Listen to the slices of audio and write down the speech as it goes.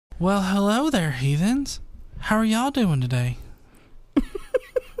Well, hello there, heathens. How are y'all doing today?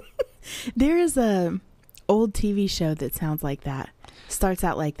 There is a old TV show that sounds like that. Starts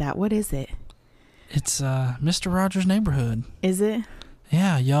out like that. What is it? It's Mr. Rogers' Neighborhood. Is it?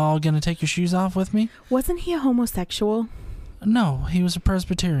 Yeah, y'all gonna take your shoes off with me? Wasn't he a homosexual? No, he was a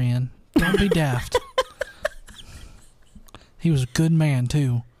Presbyterian. Don't be daft. He was a good man,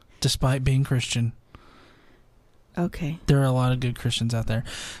 too, despite being Christian. Okay. There are a lot of good Christians out there.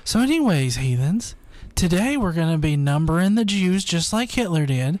 So anyways, heathens, today we're going to be numbering the Jews just like Hitler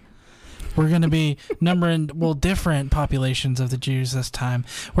did. We're going to be numbering, different populations of the Jews this time.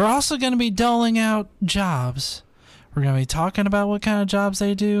 We're also going to be doling out jobs. We're going to be talking about what kind of jobs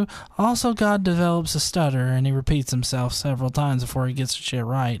they do. Also, God develops a stutter, and he repeats himself several times before he gets the shit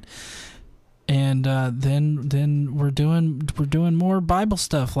right. And then we're doing more Bible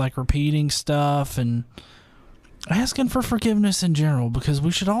stuff, like repeating stuff and asking for forgiveness in general, because we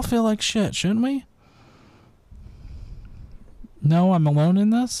should all feel like shit, shouldn't we? No, I'm alone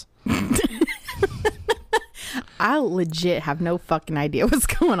in this? I legit have no fucking idea what's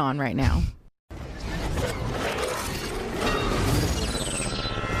going on right now.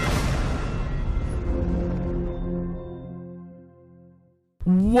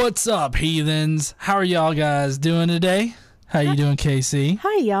 What's up, heathens? How are y'all guys doing today? How you doing, Casey?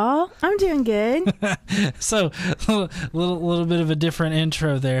 Hi, y'all. I'm doing good. So, little bit of a different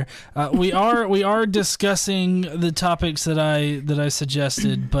intro there. We are discussing the topics that I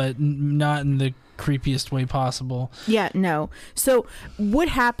suggested, but not in the creepiest way possible. Yeah, no. So what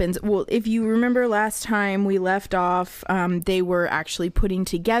happens? Well, if you remember last time we left off, they were actually putting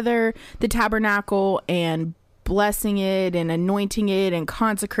together the tabernacle and blessing it and anointing it and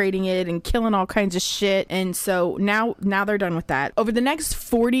consecrating it and killing all kinds of shit. And so now they're done with that. Over the next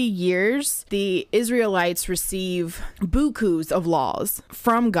 40 years, the Israelites receive bukus of laws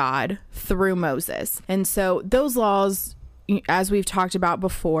from God through Moses. And so those laws, as we've talked about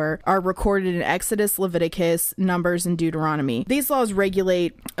before, are recorded in Exodus, Leviticus, Numbers, and Deuteronomy. These laws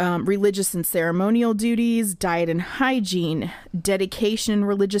regulate religious and ceremonial duties, diet and hygiene, dedication and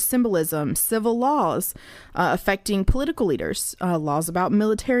religious symbolism, civil laws affecting political leaders, laws about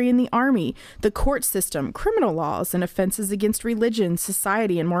military and the army, the court system, criminal laws, and offenses against religion,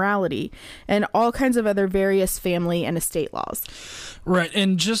 society, and morality, and all kinds of other various family and estate laws. Right,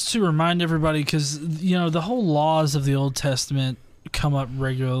 and just to remind everybody, because the whole laws of the Old Testament come up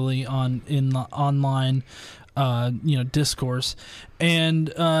regularly in the online discourse,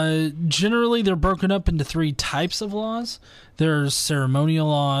 and generally they're broken up into three types of laws. There's ceremonial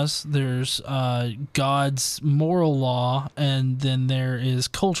laws, there's God's moral law, and then there is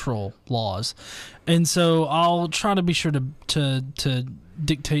cultural laws. And so I'll try to be sure to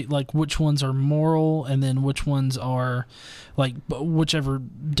dictate like which ones are moral and then which ones are like whichever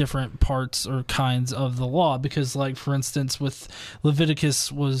different parts or kinds of the law, because like for instance with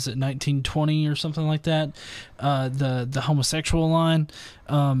Leviticus, was it 1920 or something like that, the homosexual line,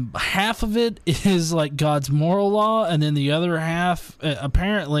 half of it is like God's moral law, and then the other half,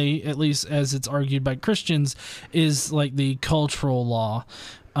 apparently, at least as it's argued by Christians, is like the cultural law,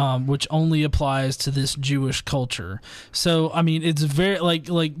 which only applies to this Jewish culture. So, I mean, it's very, like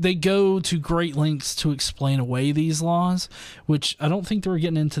they go to great lengths to explain away these laws, which I don't think they were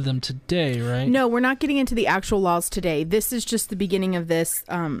getting into them today, right? No, we're not getting into the actual laws today. This is just the beginning of this,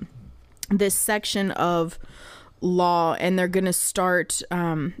 this section of law, and they're going to start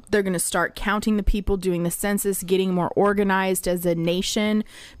counting the people, doing the census, getting more organized as a nation,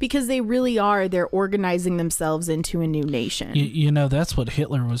 because they're organizing themselves into a new nation. That's what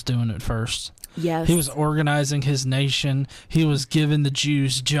Hitler was doing at first. Yes. He was organizing his nation. He was giving the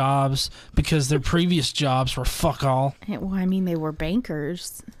Jews jobs because their previous jobs were fuck all. Well, I mean, they were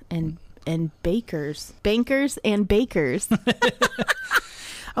bankers and bakers. Bankers and bakers.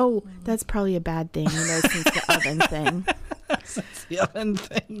 Oh, that's probably a bad thing, since the oven thing. Since the oven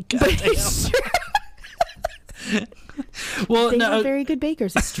thing, Well, they were very good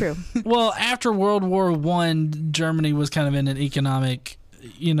bakers. It's true. Well, after World War I, Germany was kind of in an economic,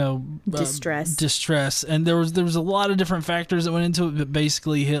 distress, and there was a lot of different factors that went into it, but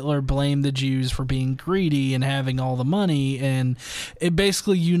basically Hitler blamed the Jews for being greedy and having all the money, and it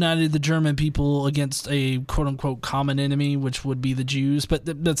basically united the German people against a quote-unquote common enemy, which would be the Jews, but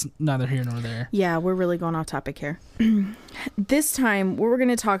that's neither here nor there. Yeah, we're really going off topic here. This time, what we're going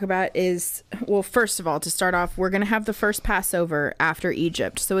to talk about is, well, first of all, to start off, we're going to have the first Passover after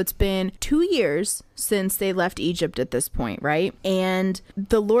Egypt. So it's been 2 years since they left Egypt at this point, right? And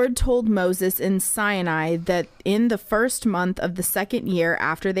the Lord told Moses in Sinai that in the first month of the second year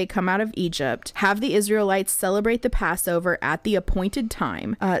after they come out of Egypt, have the Israelites celebrate the Passover at the appointed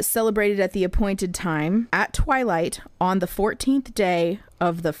time, celebrated at the appointed time at twilight on the 14th day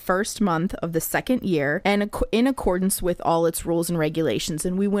of the first month of the second year, and in accordance with all its rules and regulations.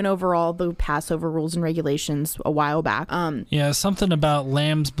 And we went over all the Passover rules and regulations a while back. Yeah, something about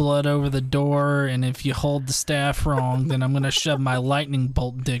lamb's blood over the door, and if you hold the staff wrong, then I'm going to shove my lightning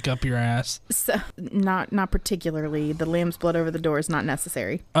bolt dick up your ass. So, not particularly. The lamb's blood over the door is not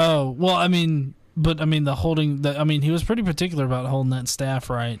necessary. Oh, well, I mean, he was pretty particular about holding that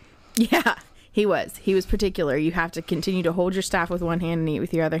staff right. Yeah. He was particular. You have to continue to hold your staff with one hand and eat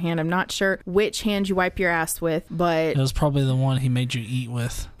with your other hand. I'm not sure which hand you wipe your ass with, but it was probably the one he made you eat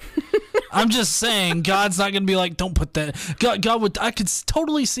with. I'm just saying, God's not going to be like, don't put that. God would. I could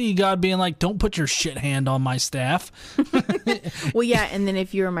totally see God being like, don't put your shit hand on my staff. Well, yeah, and then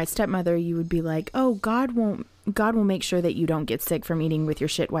if you were my stepmother, you would be like, oh, God will make sure that you don't get sick from eating with your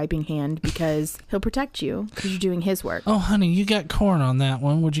shit wiping hand because he'll protect you because you're doing his work. Oh, honey, you got corn on that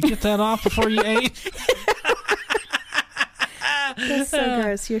one. Would you get that off before you ate? That's so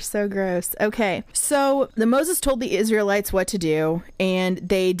gross. You're so gross. Okay. So Moses told the Israelites what to do, and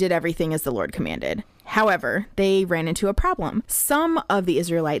they did everything as the Lord commanded. However, they ran into a problem. Some of the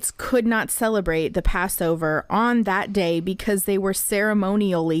Israelites could not celebrate the Passover on that day because they were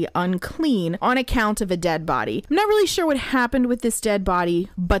ceremonially unclean on account of a dead body. I'm not really sure what happened with this dead body,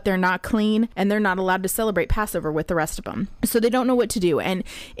 but they're not clean and they're not allowed to celebrate Passover with the rest of them. So they don't know what to do. And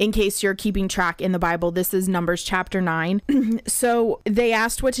in case you're keeping track in the Bible, this is Numbers chapter 9. So they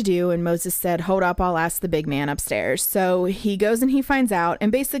asked what to do, and Moses said, hold up, I'll ask the big man upstairs. So he goes and he finds out,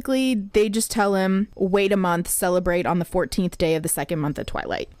 and basically they just tell him, wait a month, celebrate on the 14th day of the second month at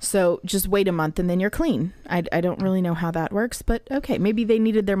twilight. So just wait a month and then you're clean. I don't really know how that works, but okay, maybe they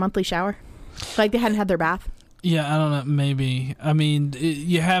needed their monthly shower. Like they hadn't had their bath. Yeah, I don't know, maybe. I mean,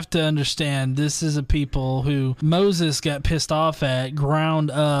 you have to understand, this is a people who Moses got pissed off at, ground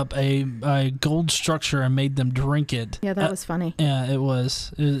up a gold structure and made them drink it. Yeah, that was funny. Yeah, it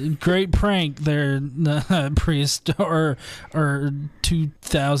was. Great prank there, priest, or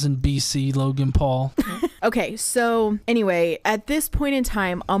 2000 BC Logan Paul. Okay, so anyway, at this point in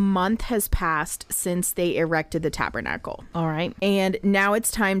time, a month has passed since they erected the tabernacle. All right. And now it's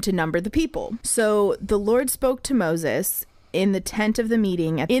time to number the people. So the Lord spoke to Moses in the tent of the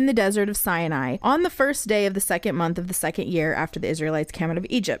meeting in the desert of Sinai on the first day of the second month of the second year after the Israelites came out of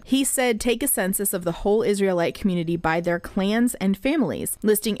Egypt. He said, take a census of the whole Israelite community by their clans and families,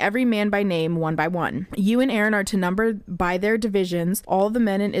 listing every man by name one by one. You and Aaron are to number by their divisions all the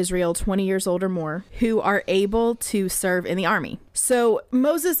men in Israel 20 years old or more who are able to serve in the army. So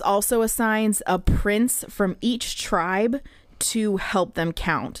Moses also assigns a prince from each tribe to help them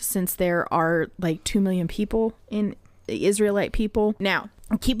count, since there are like 2 million people in Israelite people. Now,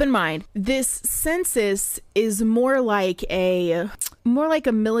 keep in mind, this census is more like a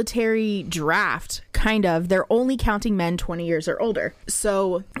military draft, kind of. They're only counting men 20 years or older.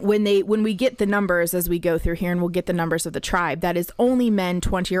 So when we get the numbers as we go through here, and we'll get the numbers of the tribe, that is only men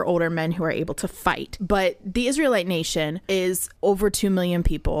 20 or older, men who are able to fight. But the Israelite nation is over 2 million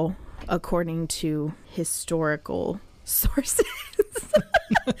people, according to historical sources.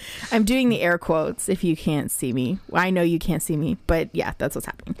 I'm doing the air quotes if you can't see me. I know you can't see me, but yeah, that's what's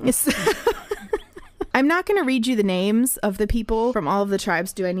happening. I'm not going to read you the names of the people from all of the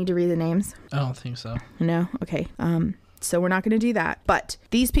tribes. Do I need to read the names? I don't think so. No? Okay. So we're not going to do that. But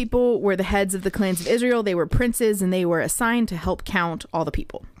these people were the heads of the clans of Israel. They were princes, and they were assigned to help count all the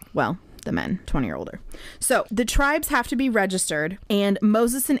people. Well, the men 20 or older. So the tribes have to be registered, and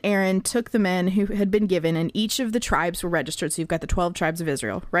Moses and Aaron took the men who had been given, and each of the tribes were registered. So you've got the 12 tribes of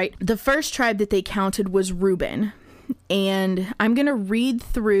Israel, right? The first tribe that they counted was Reuben. And I'm going to read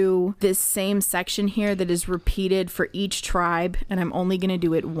through this same section here that is repeated for each tribe, and I'm only going to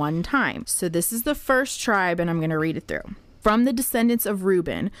do it one time. So this is the first tribe, and I'm going to read it through. From the descendants of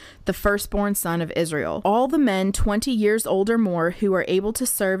Reuben, the firstborn son of Israel, all the men 20 years old or more who are able to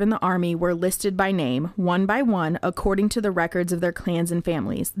serve in the army were listed by name, one by one, according to the records of their clans and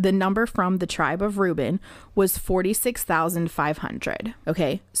families. The number from the tribe of Reuben was 46,500.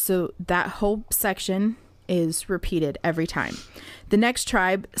 Okay, so that whole section is repeated every time. The next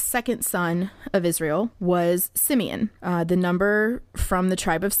tribe, second son of Israel, was Simeon. The number from the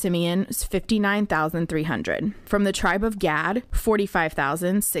tribe of Simeon is 59,300. From the tribe of Gad,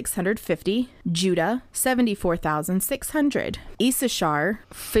 45,650. Judah, 74,600. Issachar,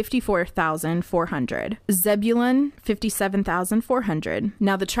 54,400. Zebulun, 57,400.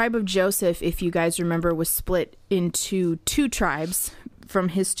 Now the tribe of Joseph, if you guys remember, was split into two tribes from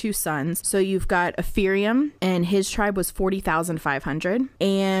his two sons. So you've got Ephraim, and his tribe was 40,500,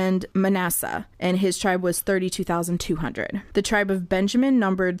 and Manasseh, and his tribe was 32,200. The tribe of Benjamin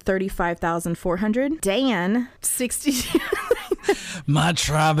numbered 35,400. Dan, 60. My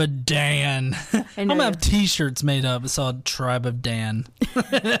tribe of Dan. I'm gonna have t-shirts made up. It's all Tribe of Dan.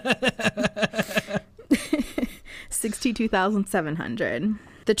 62,700.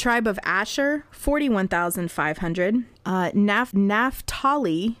 The tribe of Asher, 41,500.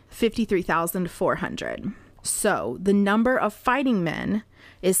 Naphtali, 53,400. So the number of fighting men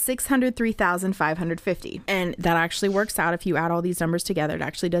is 603,550. And that actually works out. If you add all these numbers together, it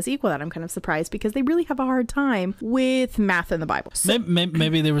actually does equal that. I'm kind of surprised because they really have a hard time with math in the Bible. So,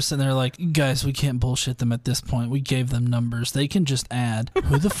 maybe they were sitting there like, guys, we can't bullshit them at this point. We gave them numbers. They can just add.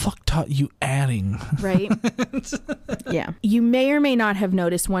 Who the fuck taught you adding? Right? Yeah. You may or may not have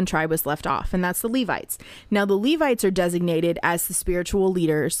noticed one tribe was left off, and that's the Levites. Now, the Levites are designated as the spiritual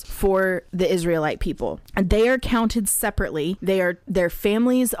leaders for the Israelite people. And they are counted separately. Their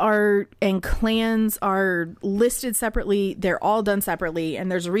families are and clans are listed separately. They're all done separately, and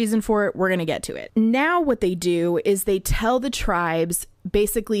there's a reason for it. We're going to get to it. Now what they do is they tell the tribes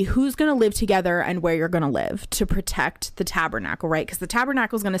basically who's going to live together and where you're going to live to protect the tabernacle, right? Because the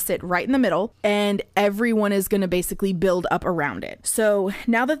tabernacle is going to sit right in the middle, and everyone is going to basically build up around it. So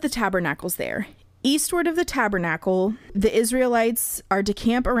now that the tabernacle's there, eastward of the tabernacle, the Israelites are to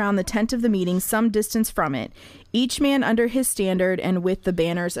camp around the tent of the meeting some distance from it, each man under his standard and with the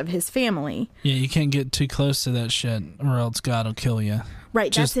banners of his family. Yeah, you can't get too close to that shit or else God will kill you.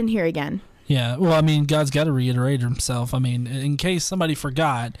 Right, that's in here again. Yeah, well, I mean, God's got to reiterate himself. I mean, in case somebody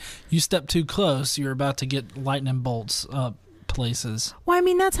forgot, you step too close, you're about to get lightning bolts up places. Well, I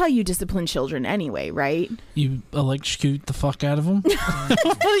mean, that's how you discipline children anyway, right? You electrocute the fuck out of them?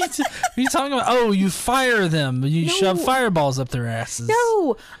 What are you talking about? Oh, you fire them. You shove fireballs up their asses.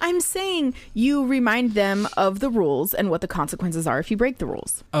 No, I'm saying you remind them of the rules and what the consequences are if you break the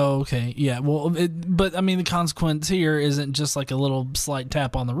rules. Oh, okay. Yeah, well, but I mean, the consequence here isn't just like a little slight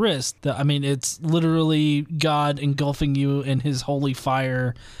tap on the wrist. I mean, it's literally God engulfing you in his holy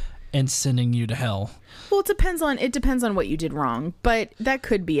fire and sending you to hell. Well, it depends on what you did wrong, but that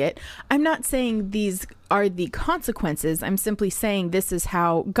could be it. I'm not saying these are the consequences. I'm simply saying this is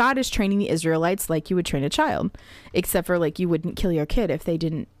how God is training the Israelites like you would train a child, except for like you wouldn't kill your kid if they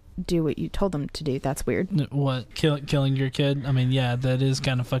didn't do what you told them to do. That's weird. What? Killing your kid? I mean, yeah, that is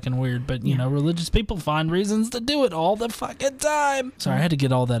kind of fucking weird, but you know, religious people find reasons to do it all the fucking time. Sorry, I had to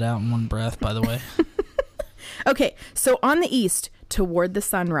get all that out in one breath, by the way. Okay, so on the east, toward the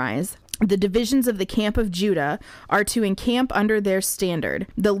sunrise, the divisions of the camp of Judah are to encamp under their standard.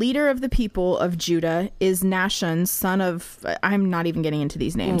 The leader of the people of Judah is Nahshon, son of... I'm not even getting into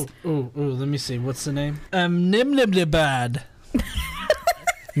these names. Ooh, let me see. What's the name? Nimnibnibad.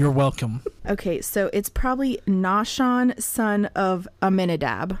 You're welcome. Okay, so it's probably Nahshon, son of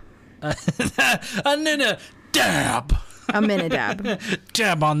Aminadab. Aminadab. Aminadab.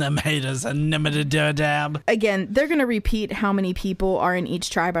 Dab on them haters. Aminadab. Again, they're going to repeat how many people are in each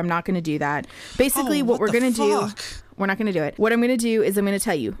tribe. I'm not going to do that. Basically, what we're going to do... We're not going to do it. What I'm going to do is I'm going to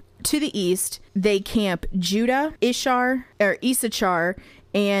tell you. To the east, they camp Judah, Issachar,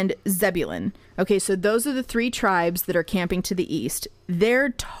 and Zebulun. Okay, so those are the three tribes that are camping to the east.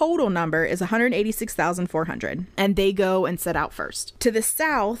 Their total number is 186,400, and they go and set out first. To the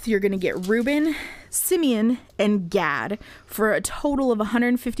south, you're going to get Reuben, Simeon, and Gad for a total of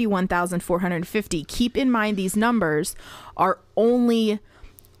 151,450. Keep in mind these numbers are only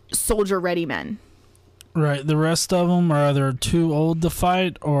soldier-ready men. Right, the rest of them are either too old to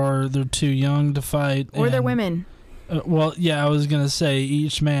fight or they're too young to fight. Or they're women. Well, yeah, I was going to say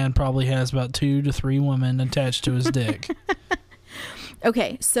each man probably has about 2 to 3 women attached to his dick.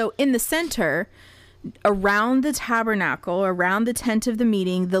 Okay, so in the center, around the tabernacle, around the tent of the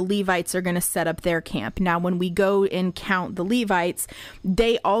meeting, the Levites are going to set up their camp. Now, when we go and count the Levites,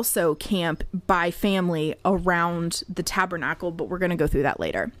 they also camp by family around the tabernacle, but we're going to go through that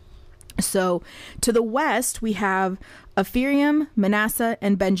later. So to the west, we have Ephraim, Manasseh,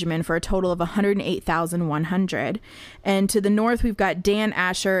 and Benjamin for a total of 108,100. And to the north, we've got Dan,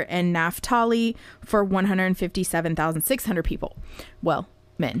 Asher, and Naphtali for 157,600 people. Well,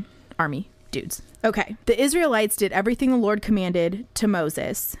 men, army. dudes. Okay. The Israelites did everything the Lord commanded to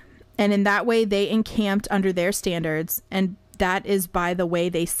Moses, and in that way they encamped under their standards, and that is by the way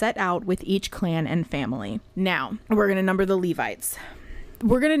they set out with each clan and family. Now, we're going to number the Levites.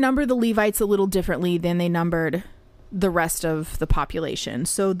 We're going to number the Levites a little differently than they numbered the rest of the population.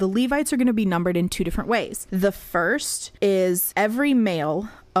 So the Levites are going to be numbered in two different ways. The first is every male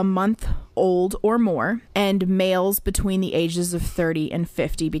a month old or more, and males between the ages of 30 and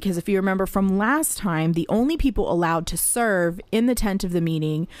 50. Because if you remember from last time, the only people allowed to serve in the tent of the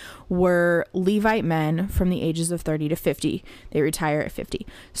meeting were Levite men from the ages of 30 to 50. They retire at 50.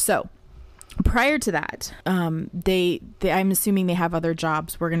 So prior to that, they I'm assuming they have other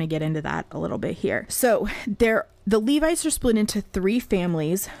jobs. We're going to get into that a little bit here. So the Levites are split into three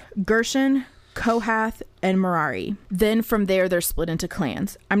families: Gershon, Kohath, and Merari. Then from there, they're split into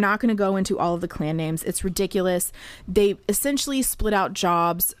clans. I'm not going to go into all of the clan names. It's ridiculous. They essentially split out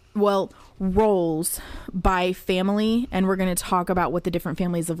jobs, roles by family, and we're going to talk about what the different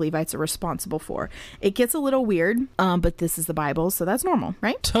families of Levites are responsible for. It gets a little weird, but this is the Bible, so that's normal,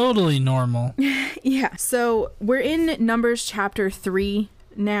 right? Totally normal. Yeah. So we're in Numbers chapter 3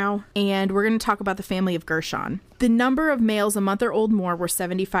 now, and we're going to talk about the family of Gershon. The number of males a month or old more were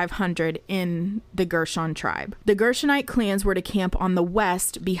 7,500 in the Gershon tribe. The Gershonite clans were to camp on the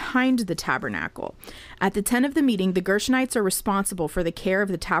west behind the tabernacle. At the tent of the meeting, the Gershonites are responsible for the care of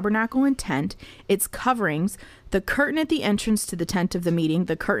the tabernacle and tent, its coverings, the curtain at the entrance to the tent of the meeting,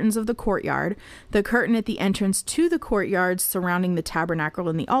 the curtains of the courtyard, the curtain at the entrance to the courtyard surrounding the tabernacle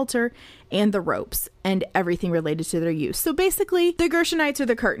and the altar, and the ropes, and everything related to their use. So basically, the Gershonites are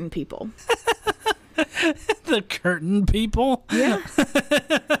the curtain people. The curtain people? Yeah.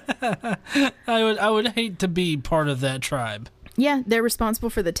 I would hate to be part of that tribe. Yeah, they're responsible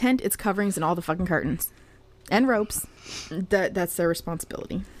for the tent, its coverings, and all the fucking curtains. And ropes. That's their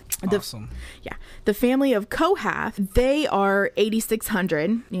responsibility. Awesome. The family of Kohath, they are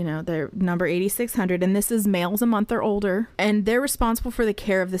 8,600. They're number 8,600, and this is males a month or older, and they're responsible for the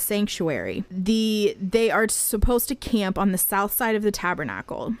care of the sanctuary. They are supposed to camp on the south side of the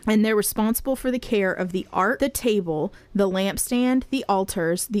tabernacle, and they're responsible for the care of the ark, the table, the lampstand, the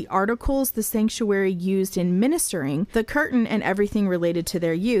altars, the articles the sanctuary used in ministering, the curtain, and everything related to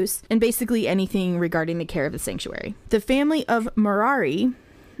their use, and basically anything regarding the care of the sanctuary. The family of Merari,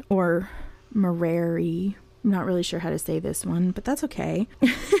 or Merari, I'm not really sure how to say this one, but that's okay.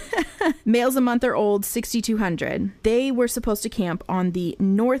 Males a month or old, 6,200. They were supposed to camp on the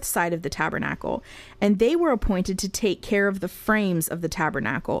north side of the tabernacle, and they were appointed to take care of the frames of the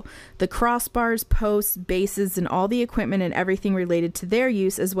tabernacle, the crossbars, posts, bases, and all the equipment and everything related to their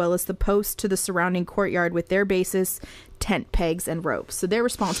use, as well as the posts to the surrounding courtyard with their bases, tent pegs, and ropes. So they're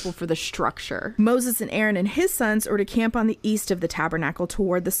responsible for the structure. Moses and Aaron and his sons are to camp on the east of the tabernacle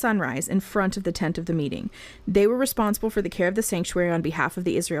toward the sunrise in front of the tent of the meeting. They were responsible for the care of the sanctuary on behalf of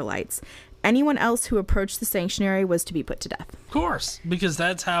the Israelites. Anyone else who approached the sanctuary was to be put to death. Of course, because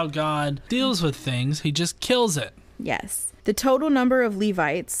that's how God deals with things. He just kills it. Yes. The total number of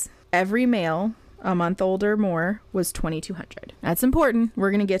Levites, every male a month old or more, was 2,200. That's important. We're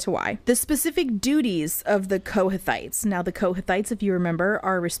going to get to why. The specific duties of the Kohathites. Now, the Kohathites, if you remember,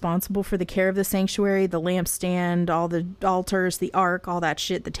 are responsible for the care of the sanctuary, the lampstand, all the altars, the ark, all that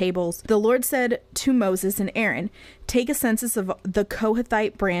shit, the tables. The Lord said to Moses and Aaron, "Take a census of the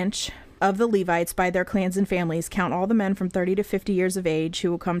Kohathite branch of the Levites by their clans and families. Count all the men from 30 to 50 years of age who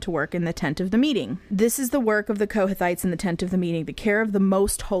will come to work in the tent of the meeting. This is the work of the Kohathites in the tent of the meeting, the care of the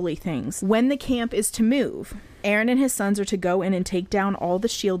most holy things. When the camp is to move, Aaron and his sons are to go in and take down all the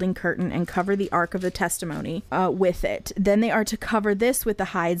shielding curtain and cover the ark of the testimony with it. Then they are to cover this with the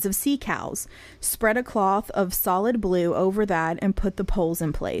hides of sea cows. Spread a cloth of solid blue over that and put the poles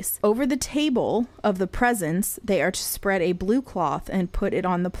in place. Over the table of the presence, they are to spread a blue cloth and put it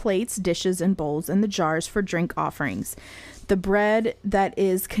on the plates, dishes, and bowls, and the jars for drink offerings. The bread that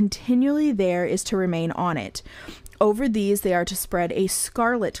is continually there is to remain on it. Over these, they are to spread a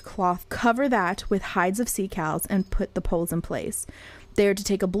scarlet cloth, cover that with hides of sea cows, and put the poles in place. They are to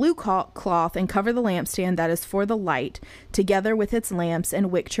take a blue cloth and cover the lampstand that is for the light, together with its lamps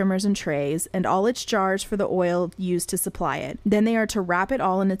and wick trimmers and trays, and all its jars for the oil used to supply it. Then they are to wrap it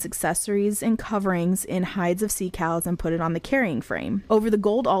all in its accessories and coverings in hides of sea cows and put it on the carrying frame. Over the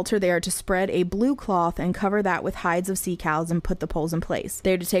gold altar, they are to spread a blue cloth and cover that with hides of sea cows and put the poles in place.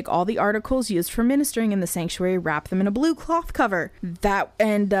 They are to take all the articles used for ministering in the sanctuary, wrap them in a blue cloth cover,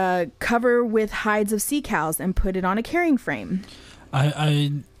 cover with hides of sea cows and put it on a carrying frame.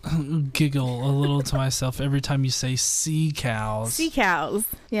 I giggle a little to myself every time you say sea cows. Sea cows.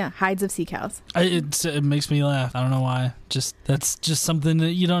 Yeah, hides of sea cows. It makes me laugh. I don't know why. That's just something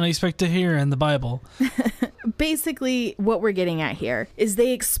that you don't expect to hear in the Bible. Basically, what we're getting at here is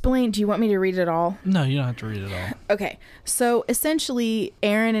they explain. Do you want me to read it all? No, you don't have to read it all. Okay. So essentially,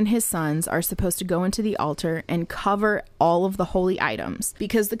 Aaron and his sons are supposed to go into the altar and cover all of the holy items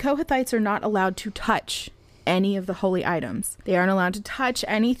because the Kohathites are not allowed to touch any of the holy items. They aren't allowed to touch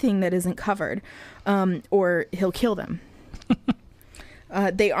anything that isn't covered, or he'll kill them.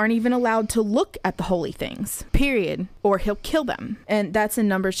 They aren't even allowed to look at the holy things, period, or he'll kill them. And that's in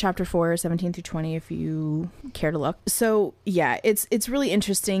Numbers chapter 4, 17 through 20, if you care to look. So yeah, it's really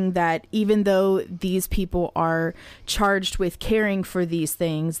interesting that even though these people are charged with caring for these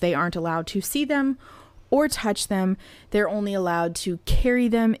things, they aren't allowed to see them or touch them. They're only allowed to carry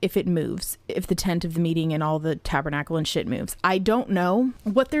them if it moves, if the tent of the meeting and all the tabernacle and shit moves. I don't know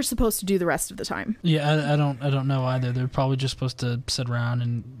what they're supposed to do the rest of the time. Yeah, I don't know either. They're probably just supposed to sit around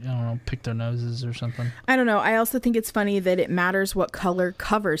and, I don't know, pick their noses or something. I don't know. I also think it's funny that it matters what color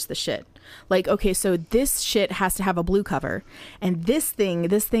covers the shit. Like, okay, so this shit has to have a blue cover, and this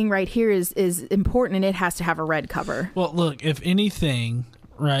thing right here is important, and it has to have a red cover. Well, look, if anything,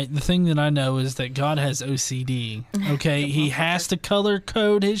 right, the thing that I know is that God has OCD, okay? He has to color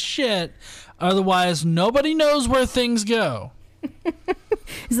code his shit, otherwise nobody knows where things go.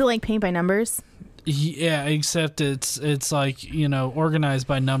 Is it like paint by numbers? Yeah, except it's like, you know, organized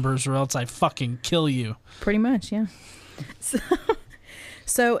by numbers, or else I fucking kill you. Pretty much, yeah.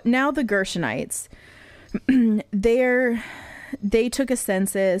 So now the Gershonites, they took a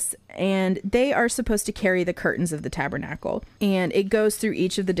census, and they are supposed to carry the curtains of the tabernacle, and it goes through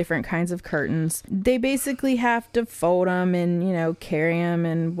each of the different kinds of curtains. They basically have to fold them and, you know, carry them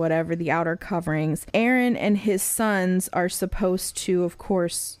and whatever, the outer coverings. Aaron and his sons are supposed to, of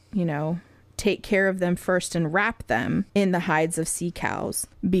course, you know, take care of them first and wrap them in the hides of sea cows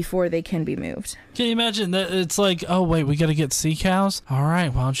before they can be moved. Can you imagine that? It's like, oh wait, we gotta get sea cows? All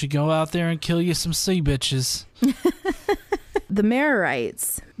right, why don't you go out there and kill you some sea bitches? The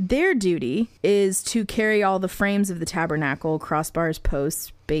Merarites, their duty is to carry all the frames of the tabernacle, crossbars,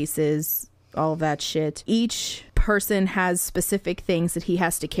 posts, bases, all of that shit. Each person has specific things that he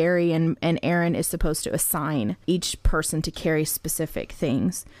has to carry, and Aaron is supposed to assign each person to carry specific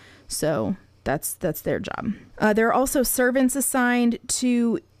things. So that's their job. There are also servants assigned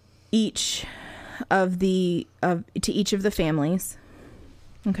to each of the families.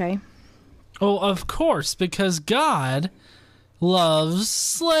 Okay. Oh, of course, because God loves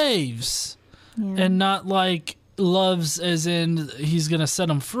slaves, and not like loves as in he's gonna set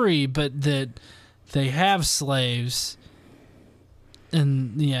them free, but that they have slaves,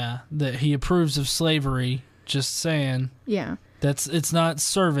 and yeah, that he approves of slavery. Just saying. Yeah. It's not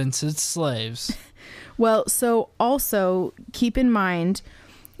servants, it's slaves. Well, so also keep in mind,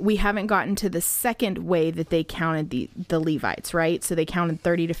 we haven't gotten to the second way that they counted the Levites, right? So they counted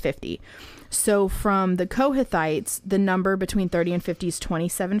 30 to 50. So from the Kohathites, the number between 30 and 50 is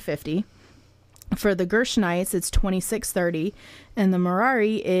 2750. For the Gershonites, it's 2630. And the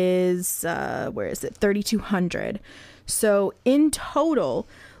Merari is, 3200. So in total,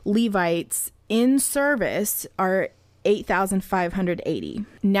 Levites in service are 8,580.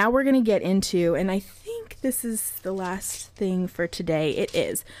 Now we're going to get into, and I think this is the last thing for today. It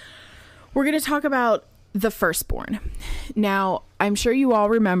is. We're going to talk about the firstborn. Now, I'm sure you all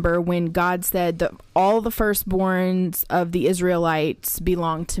remember when God said that all the firstborns of the Israelites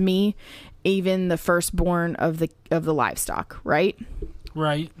belong to me, even the firstborn of the livestock, right?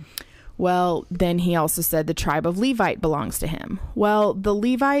 Right. Well, then he also said the tribe of Levite belongs to him. Well, the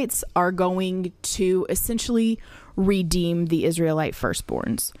Levites are going to essentially redeem the Israelite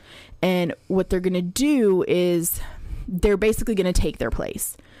firstborns. And what they're going to do is they're basically going to take their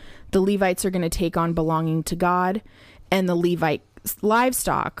place. The Levites are going to take on belonging to God, and the Levite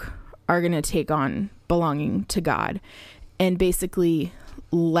livestock are going to take on belonging to God, and basically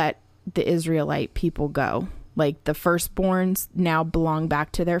let the Israelite people go. Like the firstborns now belong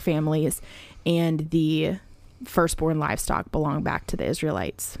back to their families, and the firstborn livestock belong back to the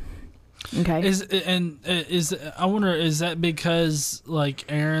Israelites. Okay. I wonder, is that because like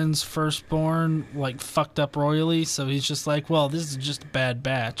Aaron's firstborn like fucked up royally, so he's just like, well, this is just a bad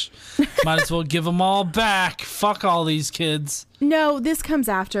batch, might as well give them all back, fuck all these kids? No, this comes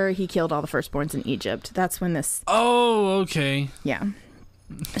after he killed all the firstborns in Egypt. That's when this. Oh, okay. Yeah.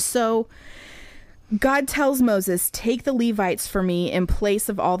 So God tells Moses, take the Levites for me in place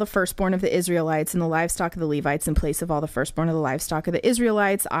of all the firstborn of the Israelites, and the livestock of the Levites in place of all the firstborn of the livestock of the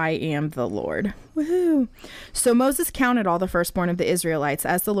Israelites. I am the Lord. Woohoo. So Moses counted all the firstborn of the Israelites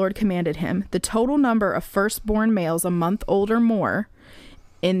as the Lord commanded him. The total number of firstborn males a month old or more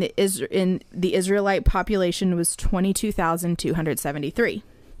in the Israelite population was 22,273.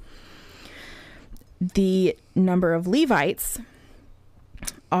 The number of Levites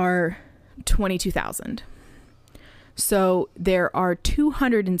are 22,000. So there are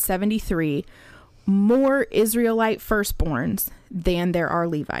 273 more Israelite firstborns than there are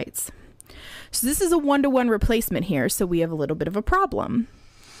Levites. So this is a 1-to-1 replacement here. So we have a little bit of a problem.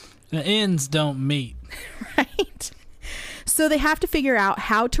 The ends don't meet. Right? So they have to figure out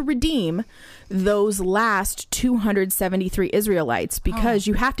how to redeem those last 273 Israelites, because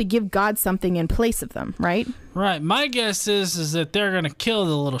you have to give God something in place of them, right? Right. My guess is that they're going to kill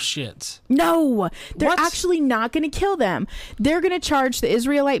the little shits. No, they're actually not going to kill them. They're going to charge the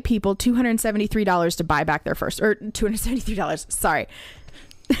Israelite people $273 to buy back their first, or $273. Sorry.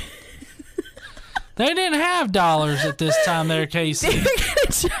 They didn't have dollars at this time there, Casey.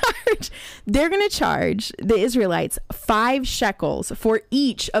 They're going to charge the Israelites 5 shekels for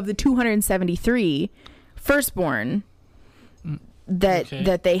each of the 273 firstborn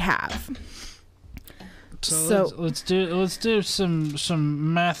that they have. So let's do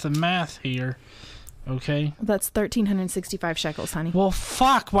some math here. Okay. That's 1,365 shekels, honey. Well,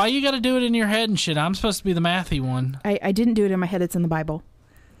 fuck. Why you got to do it in your head and shit? I'm supposed to be the mathy one. I didn't do it in my head. It's in the Bible.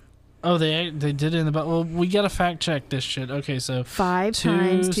 Oh, they did it in the Bible. Well, we got to fact check this shit. Okay, so 5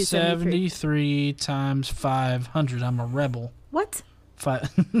 times 273 times 500. I'm a rebel. What? 5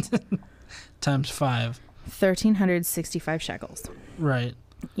 times 5. 1,365 shekels. Right.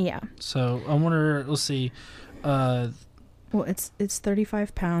 Yeah. So I wonder. Let's see. Well, it's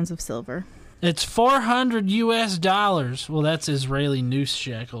 35 pounds of silver. It's $400. Well, that's Israeli noose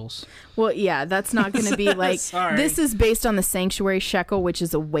shekels. Well, yeah, that's not going to be like. This is based on the sanctuary shekel, which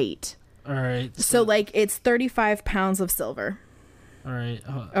is a weight. All right. So like, it's 35 pounds of silver. All right.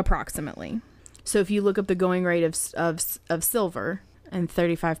 Approximately. So if you look up the going rate of silver and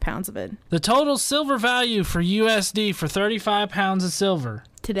 35 pounds of it. The total silver value for USD for 35 pounds of silver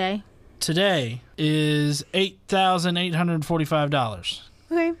today is $8,845.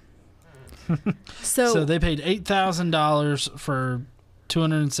 Okay. So they paid $8,000 for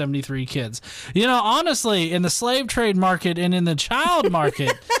 273 kids. You know, honestly, in the slave trade market and in the child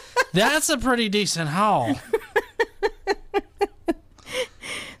market, that's a pretty decent haul.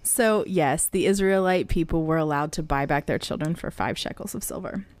 So, yes, the Israelite people were allowed to buy back their children for 5 shekels of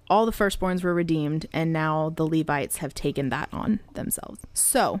silver. All the firstborns were redeemed, and now the Levites have taken that on themselves.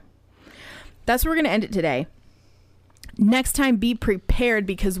 So, that's where we're going to end it today. Next time, be prepared,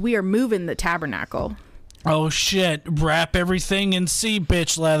 because we are moving the tabernacle. Oh, shit. Wrap everything in sea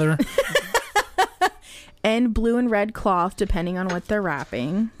bitch leather. And blue and red cloth, depending on what they're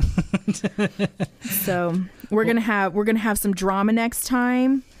wrapping. So we're gonna have some drama next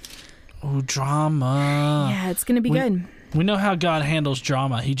time. Oh, drama. Yeah, it's gonna be good. We know how God handles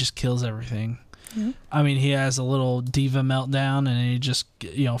drama. He just kills everything. Mm-hmm. I mean, he has a little diva meltdown, and he just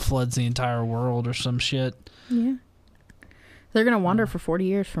floods the entire world or some shit. Yeah. They're going to wander for 40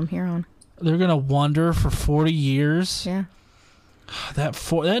 years from here on. They're going to wander for 40 years? Yeah. That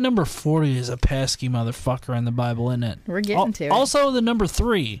number 40 is a pesky motherfucker in the Bible, isn't it? We're getting to it. Also, the number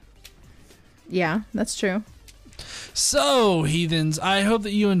 3. Yeah, that's true. So, heathens, I hope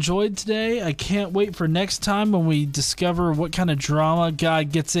that you enjoyed today. I can't wait for next time when we discover what kind of drama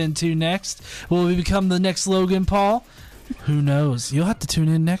God gets into next. Will we become the next Logan Paul? Who knows? You'll have to tune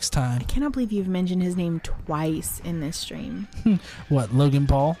in next time. I cannot believe you've mentioned his name twice in this stream. What, Logan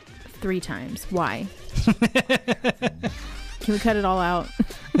Paul? 3 times. Why? Can we cut it all out?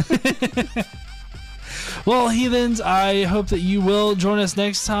 Well, heathens, I hope that you will join us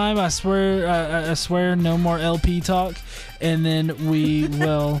next time. I swear no more LP talk. And then we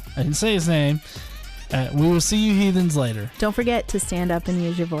will, I didn't say his name. We will see you heathens later. Don't forget to stand up and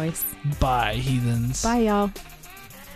use your voice. Bye, heathens. Bye, y'all.